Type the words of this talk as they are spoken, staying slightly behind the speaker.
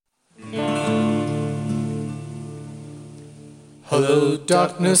Hello,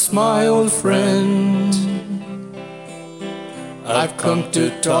 darkness, my old friend. I've come to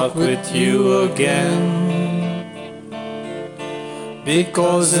talk with you again,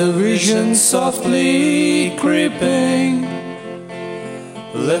 because a vision softly creeping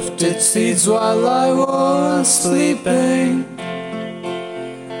left its seeds while I was sleeping.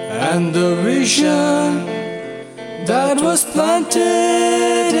 And the vision that was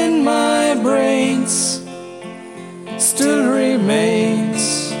planted in my brains still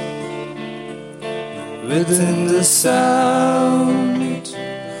remains within the sound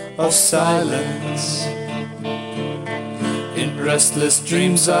of silence. In restless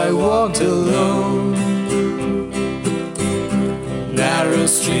dreams I walked alone, narrow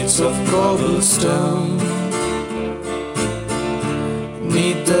streets of cobblestone,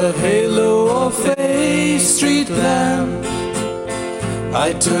 neath the halo of a street lamp.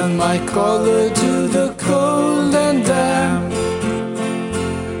 I turned my collar to the cold and damp,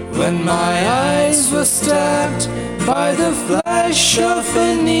 when my eyes were stabbed by the flash of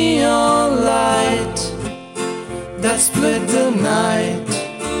a neon light that split the night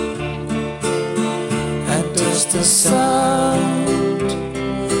and touched the sound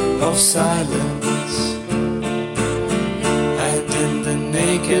of silence. And in the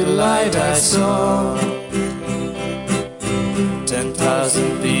naked light I saw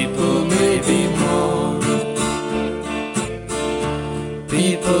 10,000 people, maybe more.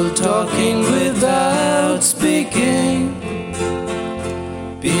 People talking without speaking,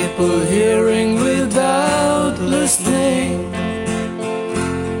 people hearing without listening,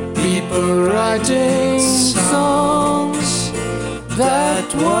 people writing songs that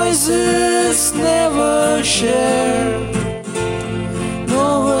voices never share.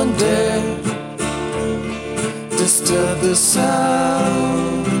 No one dared disturb the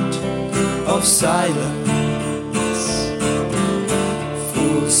sound of silence.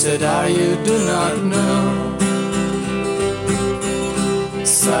 Fools said you do not know,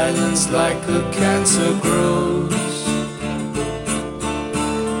 silence like a cancer grows.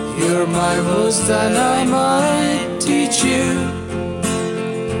 Hear my words that I might teach you,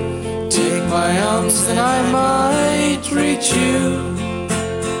 take my arms and I might reach you.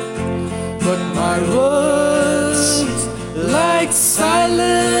 But my words, like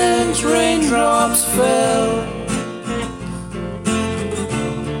silent raindrops, fell.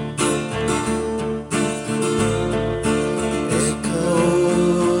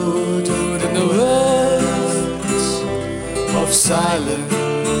 Echoed in the wells of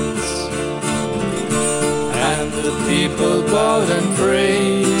silence, and the people bowed and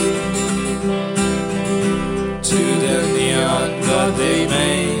prayed to the neon god they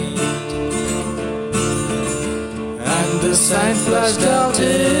made. The sign flashed out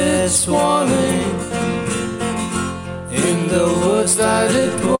its warning in the words that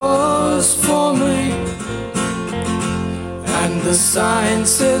it was forming. And the sign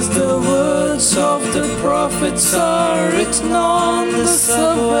says the words of the prophets are written on the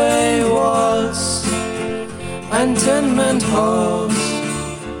subway walls and tenement halls.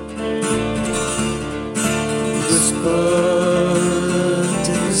 Whisper